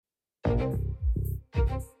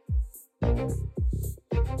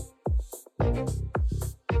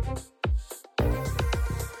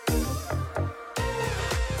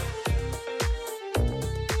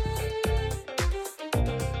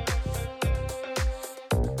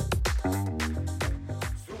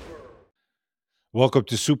Welcome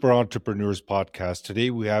to Super Entrepreneurs Podcast.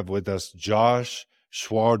 Today we have with us Josh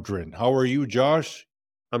Schwadron. How are you, Josh?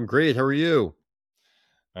 I'm great. How are you?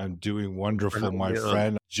 I'm doing For wonderful, having my me on.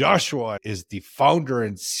 friend. Joshua is the founder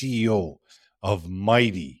and CEO of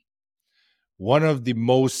Mighty, one of the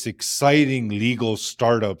most exciting legal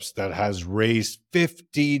startups that has raised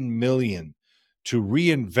 15 million to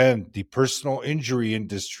reinvent the personal injury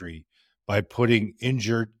industry by putting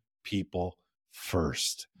injured people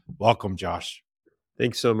first. Welcome, Josh.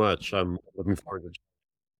 Thanks so much. I'm looking forward to it.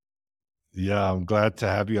 Yeah, I'm glad to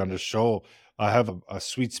have you on the show. I have a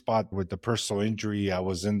sweet spot with the personal injury. I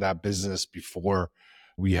was in that business before.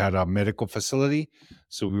 We had a medical facility,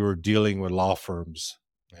 so we were dealing with law firms.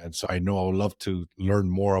 And so I know I would love to learn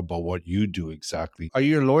more about what you do exactly. Are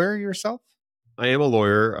you a lawyer yourself? I am a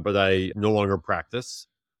lawyer, but I no longer practice.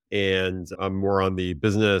 And I'm more on the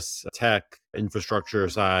business, tech, infrastructure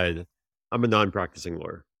side. I'm a non-practicing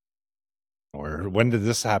lawyer. Or when did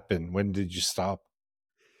this happen? When did you stop?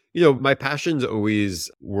 My passions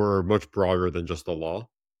always were much broader than just the law.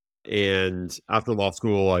 And after law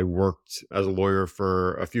school, I worked as a lawyer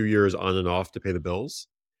for a few years on and off to pay the bills.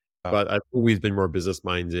 But I've always been more business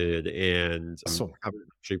minded and So, haven't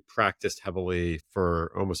actually practiced heavily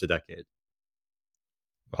for almost a decade.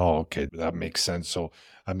 oh, okay, that makes sense. So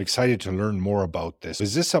I'm excited to learn more about this.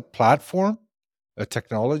 Is this a platform, a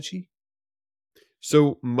technology?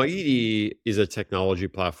 So Mighty is a technology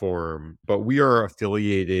platform, but we are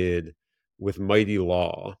affiliated with Mighty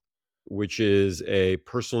Law, which is a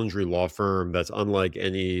personal injury law firm that's unlike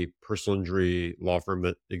any personal injury law firm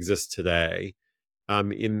that exists today.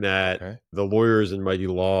 In that Okay. the lawyers in Mighty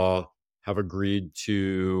Law have agreed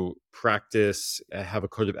to practice, have a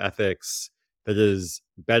code of ethics that is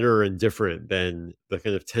better and different than the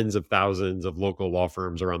kind of tens of thousands of local law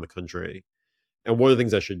firms around the country. And one of the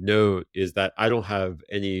things I should note is that I don't have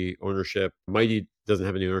any ownership. Mighty doesn't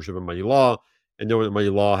have any ownership in Mighty Law, and no one at Mighty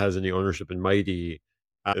Law has any ownership in Mighty.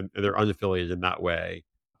 And they're unaffiliated in that way.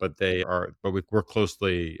 But we work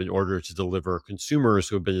closely in order to deliver consumers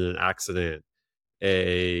who have been in an accident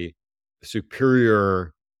a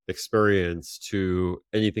superior experience to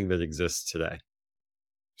anything that exists today.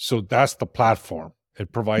 So that's the platform.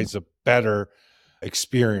 It provides a better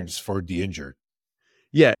experience for the injured.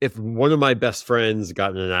 Yeah, if one of my best friends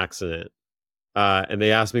got in an accident and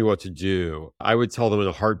they asked me what to do, I would tell them in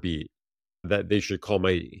a heartbeat that they should call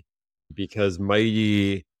Mighty because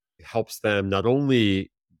Mighty helps them not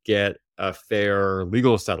only get a fair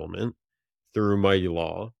legal settlement through Mighty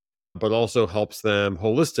Law, but also helps them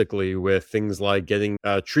holistically with things like getting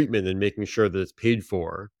treatment and making sure that it's paid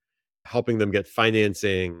for, helping them get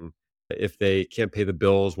financing if they can't pay the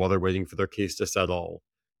bills while they're waiting for their case to settle,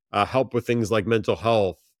 help with things like mental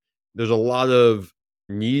health. There's a lot of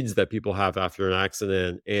needs that people have after an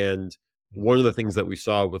accident. And one of the things that we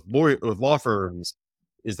saw with law firms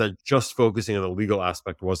is that just focusing on the legal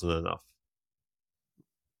aspect wasn't enough.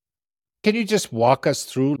 Can you just walk us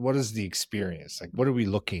through what is the experience? Like, what are we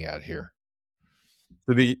looking at here?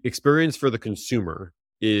 So the experience for the consumer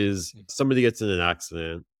is somebody gets in an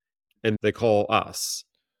accident and they call us,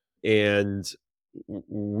 and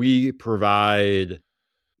we provide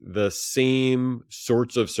the same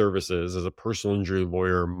sorts of services as a personal injury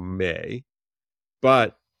lawyer may,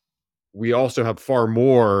 but we also have far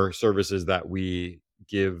more services that we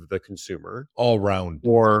give the consumer All round.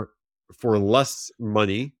 or for less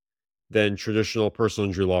money than traditional personal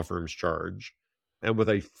injury law firms charge, and with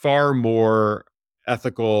a far more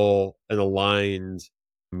ethical and aligned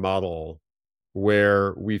model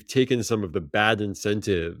where we've taken some of the bad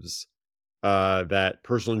incentives that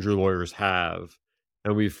personal injury lawyers have,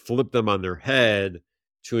 and we've flipped them on their head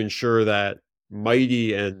to ensure that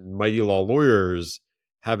Mighty and Mighty Law lawyers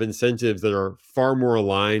have incentives that are far more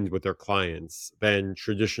aligned with their clients than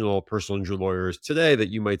traditional personal injury lawyers today that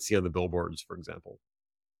you might see on the billboards, for example.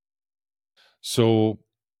 So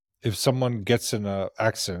if someone gets in an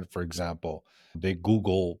accident, for example, they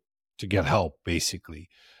Google to get help, basically.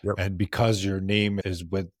 Yep. And because your name is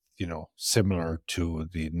with, similar to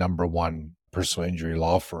the number one personal injury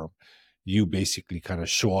law firm, you basically kind of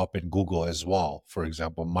show up in Google as well. For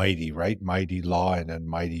example, Mighty, right? Mighty Law and then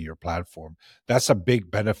Mighty, your platform. That's a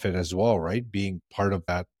big benefit as well, right? Being part of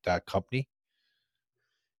that company.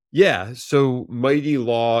 Yeah. So Mighty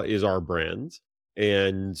Law is our brand,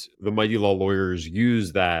 and the Mighty Law lawyers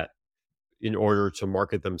use that in order to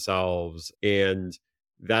market themselves. And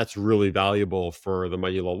that's really valuable for the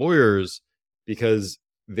mighty law lawyers because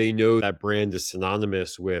they know that brand is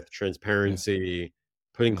synonymous with Yeah. transparency,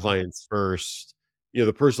 putting Mhm. clients first.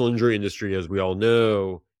 The personal injury industry, as we all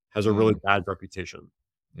know, has a really Mhm. bad reputation.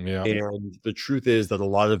 Yeah. And the truth is that a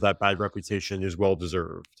lot of that bad reputation is well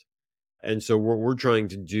deserved. And so what we're trying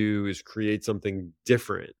to do is create something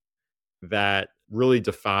different that really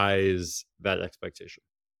defies that expectation.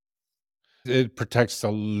 It protects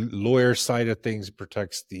the lawyer side of things, it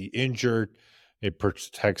protects the injured, it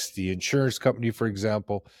protects the insurance company, for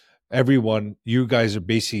example. Everyone, you guys are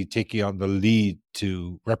basically taking on the lead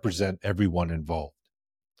to represent everyone involved.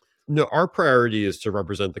 No, our priority is to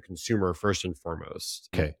represent the consumer first and foremost.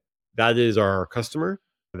 Okay. That is our customer.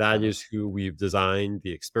 That Uh-huh. is who we've designed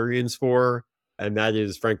the experience for. And that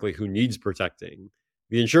is, frankly, who needs protecting.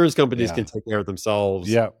 The insurance companies Yeah. can take care of themselves.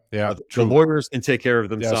 Yeah. Yeah. The True. lawyers can take care of Yeah.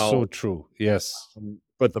 So themselves. true. Yes.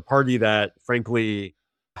 But the party that, frankly,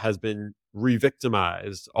 has been re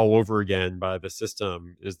victimized all over again by the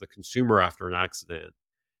system is the consumer after an accident.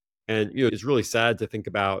 And it's really sad to think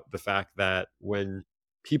about the fact that when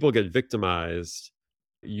people get victimized,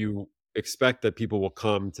 you expect that people will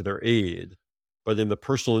come to their aid. But in the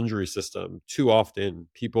personal injury system, too often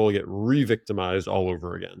people get re-victimized all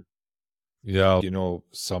over again. Yeah.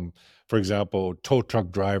 For example, tow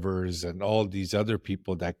truck drivers and all these other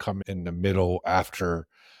people that come in the middle after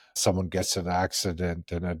someone gets in an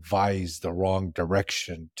accident and advise the wrong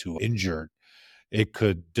direction to injured. It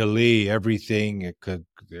could delay everything. It could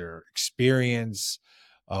their experience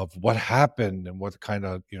of what happened and what kind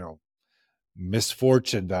of,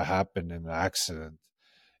 misfortune that happened in the accident.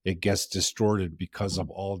 It gets distorted because of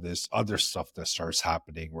all this other stuff that starts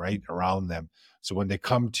happening right around them. So when they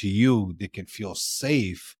come to you, they can feel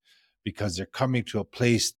safe because they're coming to a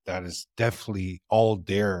place that is definitely all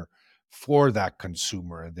there for that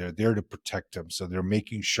consumer and they're there to protect them. So they're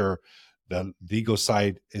making sure the legal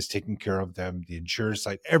side is taking care of them, the insurance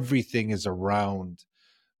side, everything is around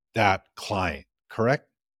that client, correct?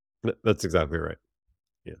 That's exactly right.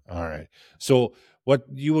 Yeah. All right. So what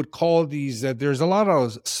you would call these that there's a lot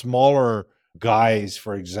of smaller guys,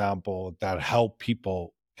 for example, that help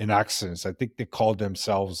people in accidents. I think they call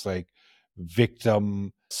themselves like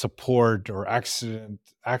victim support or accident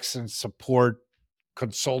support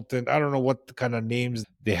consultant. I don't know what kind of names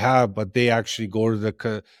they have, but they actually go to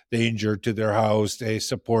the injured to their house. They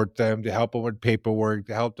support them. They help them with paperwork.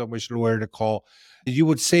 They help them which lawyer to call. You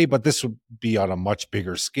would say, but this would be on a much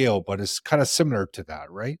bigger scale, but it's kind of similar to that,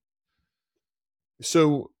 right?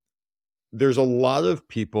 So there's a lot of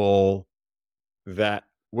people that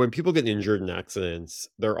when people get injured in accidents,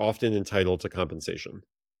 they're often entitled to compensation.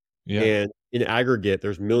 Yeah. And in aggregate,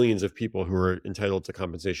 there's millions of people who are entitled to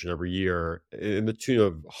compensation every year in the tune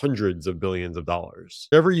of hundreds of billions of dollars.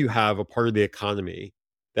 Whenever you have a part of the economy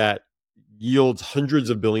that yields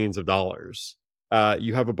hundreds of billions of dollars,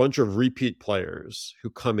 you have a bunch of repeat players who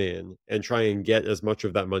come in and try and get as much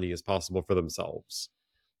of that money as possible for themselves.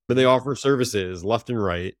 And they Mhm. offer services left and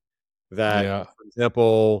right that, Yeah. for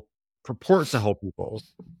example, purport to help people,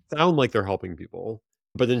 sound like they're helping people,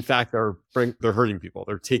 but in fact, they're hurting people.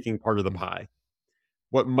 They're taking part of the Mm. pie.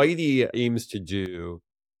 What Mighty aims to do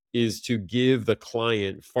is to give the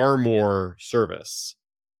client far more service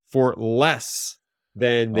for less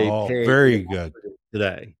than they Oh, pay in very the good. aggregate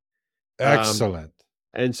today. Um, Excellent.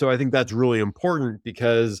 and so I think that's really important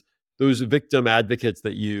because those victim advocates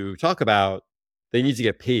that you talk about, they need to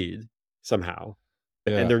get paid somehow.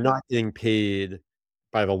 And Yeah. they're not getting paid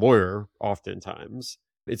by the lawyer oftentimes.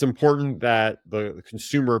 It's important that the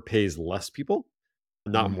consumer pays less people,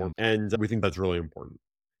 not more. Mhm. And we think that's really important.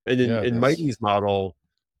 And Yeah, in that's Mighty's model,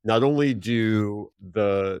 not only do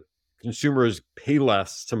the consumers pay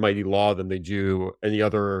less to Mighty Law than they do any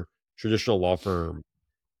other traditional law firm,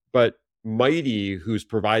 but Mighty, who's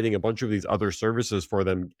providing a bunch of these other services for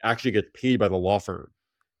them, actually gets paid by the law firm.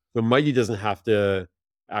 So Mighty doesn't have to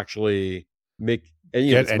actually make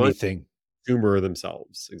any of get its money anything. consumer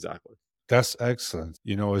themselves. Exactly. That's excellent.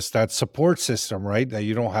 It's that support system, right? That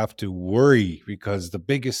you don't have to worry because the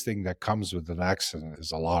biggest thing that comes with an accident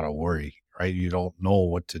is a lot of worry, right? You don't know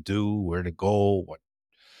what to do, where to go,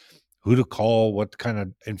 who to call, what kind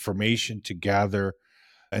of information to gather.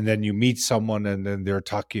 And then you meet someone and then they're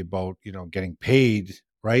talking about, getting paid,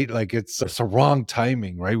 right? Like it's a wrong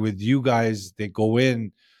timing, right? With you guys, they go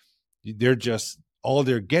in, they're just all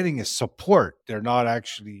they're getting is support. They're not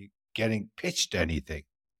actually getting pitched anything.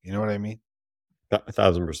 You know what I mean?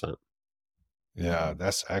 1,000%. Yeah,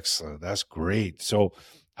 that's excellent. That's great. So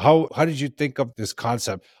how did you think of this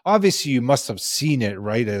concept? Obviously, you must have seen it,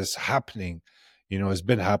 right, as happening. It's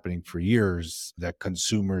been happening for years that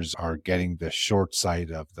consumers are getting the short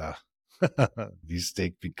side of the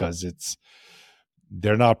stake because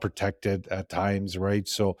they're not protected at times, right?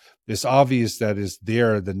 So it's obvious that is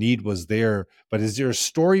there, the need was there, but is there a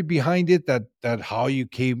story behind it that how you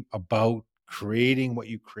came about creating what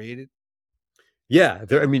you created? Yeah,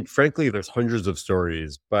 I mean, frankly, there's hundreds of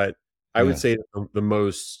stories, but I would Yeah. say the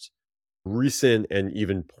most recent and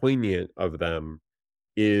even poignant of them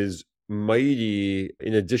is Mighty,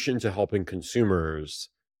 in addition to helping consumers,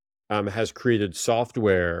 has created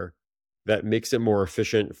software that makes it more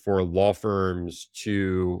efficient for law firms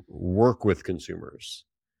to work with consumers.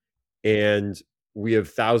 And we have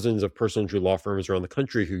thousands of personal injury law firms around the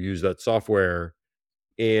country who use that software.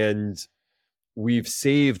 And we've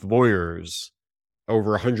saved lawyers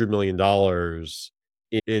over $100 million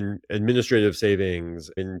in administrative savings,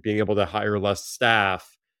 in being able to hire less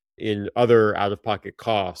staff, in other out of pocket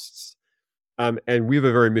costs. And we have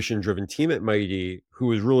a very mission driven team at Mighty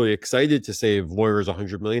who is really excited to save lawyers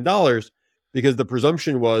 $100 million, because the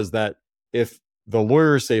presumption was that if the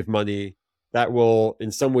lawyers save money, that will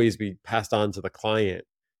in some ways be passed on to the client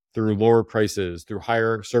through lower prices, through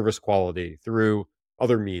higher service quality, through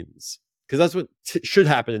other means. Because that's what should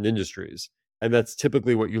happen in industries. And that's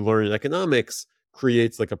typically what you learn in economics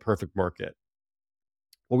creates like a perfect market.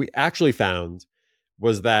 What we actually found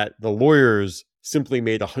was that the lawyers simply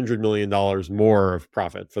made $100 million more of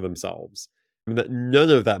profit for themselves, and that none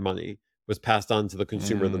of that money was passed on to the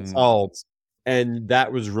consumer Mm, themselves. And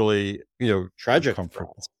that was really, tragic for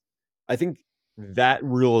uncomfortable. us. I think that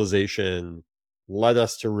realization led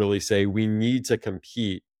us to really say we need to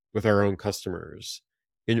compete with our own customers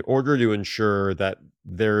in order to ensure that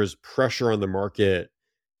there's pressure on the market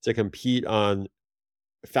to compete on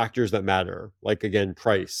factors that matter, like again,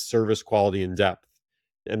 price, service quality, and depth.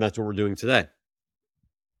 And that's what we're doing today.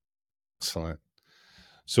 Excellent.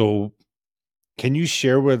 So can you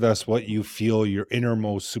share with us what you feel your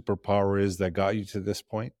innermost superpower is that got you to this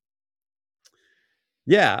point?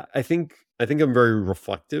 Yeah, I think I'm very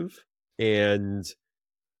reflective, and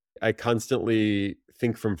I constantly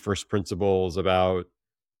think from first principles about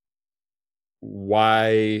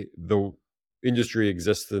why the industry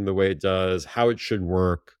exists in the way it does, how it should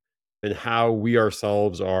work, and how we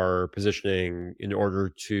ourselves are positioning in order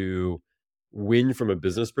to win from a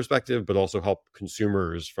business perspective, but also help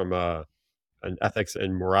consumers from an ethics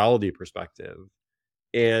and morality perspective.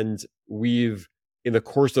 And we've, in the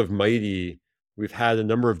course of Mighty, we've had a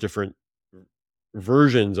number of different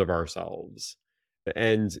versions of ourselves,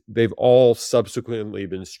 and they've all subsequently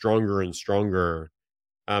been stronger and stronger.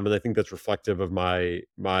 And I think that's reflective of my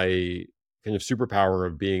kind of superpower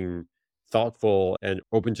of being thoughtful and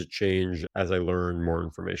open to change as I learn more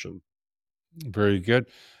information. Very good.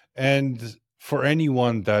 And for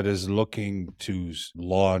anyone that is looking to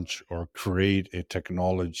launch or create a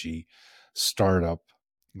technology startup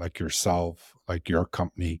like yourself, like your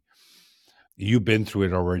company, you've been through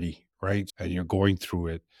it already, right? And you're going through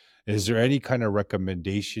it. Is there any kind of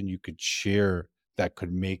recommendation you could share that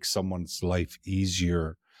could make someone's life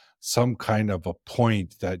easier? Some kind of a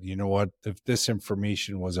point that, you know what, if this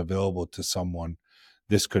information was available to someone,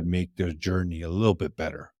 this could make their journey a little bit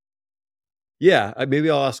better. Yeah,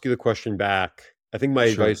 maybe I'll ask you the question back. I think my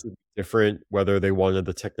Sure. advice would be different whether they wanted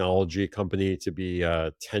the technology company to be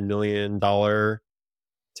a $10 million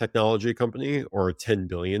technology company or a $10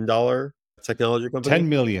 billion technology company. 10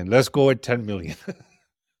 million. Let's go at 10 million.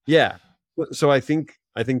 Yeah. So I think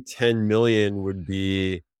 10 million would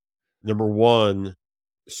be number one,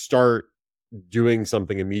 start doing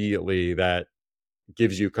something immediately that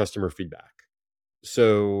gives you customer feedback.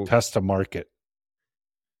 So Test the market.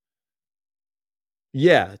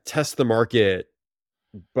 yeah, test the market.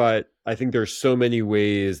 But I think there's so many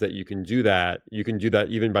ways that you can do that. You can do that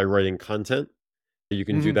even by writing content. You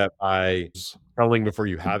can do Mhm. that by selling before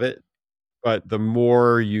you have it. But the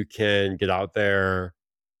more you can get out there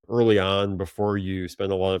early on before you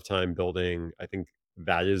spend a lot of time building, I think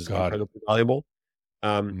that is Got it. incredibly valuable.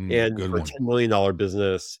 And Good for a one. $10 million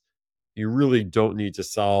business, you really don't need to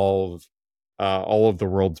solve all of the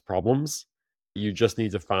world's problems. You just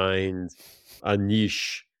need to find a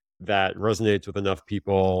niche that resonates with enough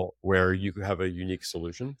people where you could have a unique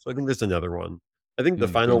solution. So I think there's another one. I think the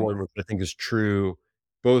Good final one. one, which I think is true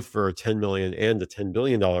both for a 10 million and a $10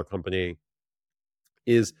 billion company,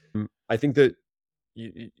 is I think that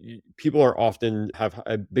people are often have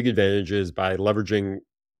big advantages by leveraging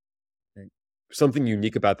something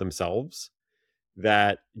unique about themselves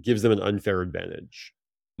that gives them an unfair advantage.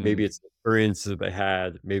 Maybe Mm, it's an experience that they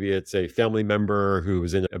had. Maybe it's a family member who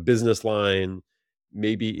was in a business line.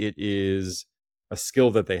 Maybe it is a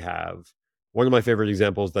skill that they have. One of my favorite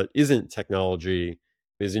examples that isn't technology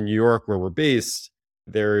is in New York, where we're based.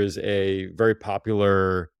 There is a very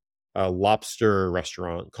popular lobster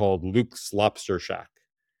restaurant called Luke's Lobster Shack.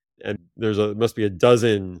 And must be a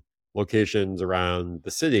dozen locations around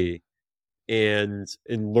the city. And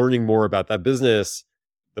in learning more about that business,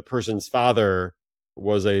 the person's father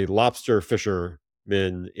was a lobster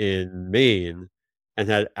fisherman in Maine and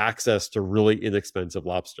had access to really inexpensive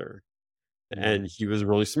lobster. And he was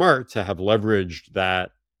really smart to have leveraged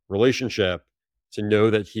that relationship to know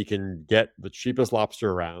that he can get the cheapest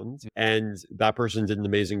lobster around. And that person did an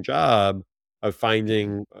amazing job of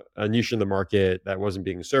finding a niche in the market that wasn't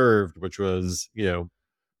being served, which was,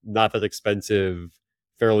 not that expensive,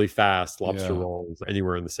 fairly fast lobster Yeah. rolls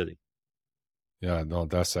anywhere in the city. Yeah, no,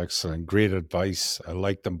 that's excellent. Great advice. I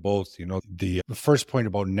like them both. The first point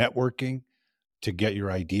about networking to get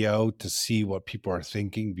your idea out, to see what people are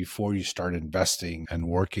thinking before you start investing and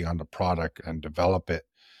working on the product and develop it.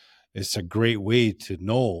 It's a great way to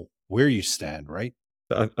know where you stand, right?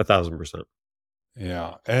 1,000%.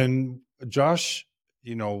 Yeah. And Josh,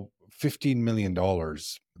 $15 million,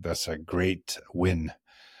 that's a great win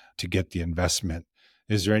to get the investment.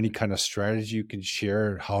 Is there any kind of strategy you can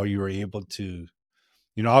share how you were able to,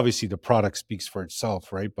 obviously the product speaks for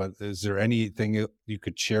itself, right? But is there anything you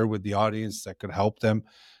could share with the audience that could help them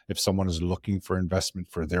if someone is looking for investment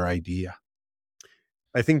for their idea?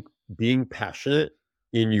 I think being passionate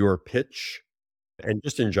in your pitch and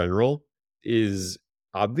just in general is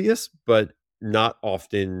obvious, but not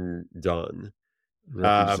often done. Um,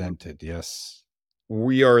 Represented, yes.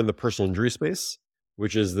 we are in the personal injury space,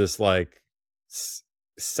 which is this like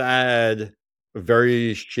sad,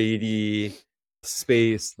 very shady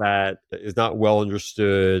space that is not well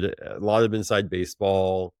understood, a lot of inside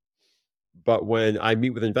baseball. But when I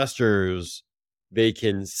meet with investors, they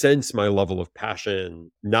can sense my level of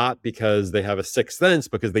passion, not because they have a sixth sense,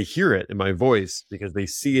 because they hear it in my voice, because they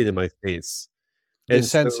see it in my face. They And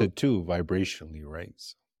sense so, it too, vibrationally, right?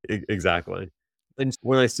 exactly. And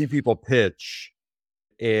when I see people pitch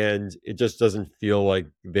and it just doesn't feel like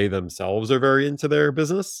they themselves are very into their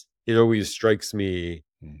business, it always strikes me.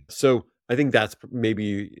 Mm, So I think that's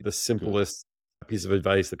maybe the good. simplest piece of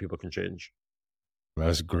advice that people can change.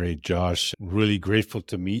 That's great, Josh. Really grateful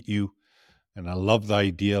to meet you. And I love the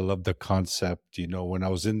idea, love the concept. When I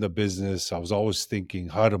was in the business, I was always thinking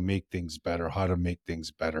how to make things better, how to make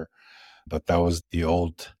things better. But that was the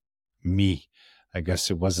old me. I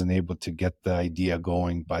guess it wasn't able to get the idea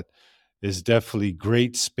going, but it's definitely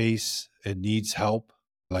great space. It needs help.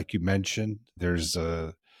 Like you mentioned, there's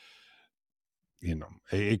a,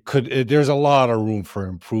 there's a lot of room for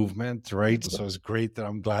improvement, right? So it's great that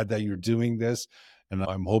I'm glad that you're doing this. And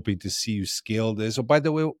I'm hoping to see you scale this. Oh, by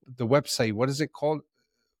the way, the website, what is it called?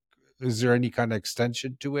 Is there any kind of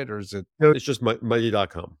extension to it, or is it No, it's just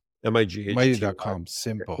mighty.com. MIGHTY. mighty.com?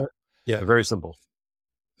 Simple. Yeah, very simple.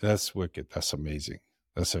 That's wicked. That's amazing.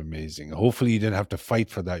 That's amazing. Hopefully you didn't have to fight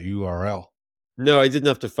for that URL. No, I didn't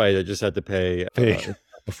have to fight. I just had to pay Pay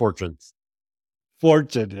a fortune.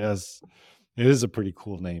 fortune. Yes. It is a pretty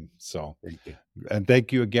cool name. So, Thank you. and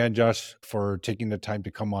thank you again, Josh, for taking the time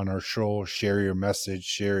to come on our show, share your message,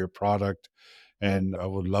 share your product. And I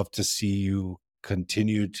would love to see you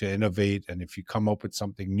continue to innovate. And if you come up with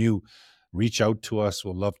something new, reach out to us.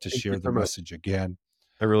 We'll love to Thank share you the so much. message again.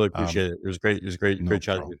 I really Um, appreciate it. It was great. It was great, no great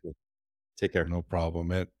chatting problem. with you. Take care. No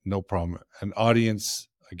problem. No problem. And audience,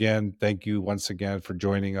 again, thank you once again for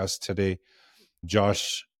joining us today.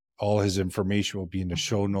 Josh, all his information will be in the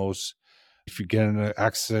show notes. If you get in an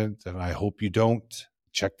accident, and I hope you don't,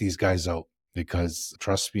 check these guys out, because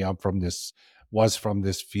trust me, was from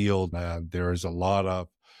this field. There is a lot of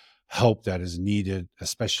help that is needed,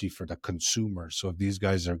 especially for the consumer. So if these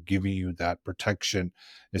guys are giving you that protection,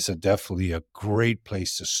 it's definitely a great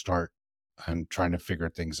place to start and trying to figure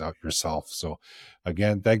things out yourself. So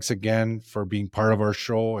again, thanks again for being part of our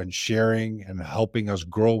show and sharing and helping us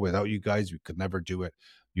grow. Without you guys, we could never do it.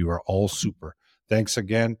 You are all super. Thanks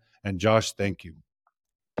again. And Josh, thank you.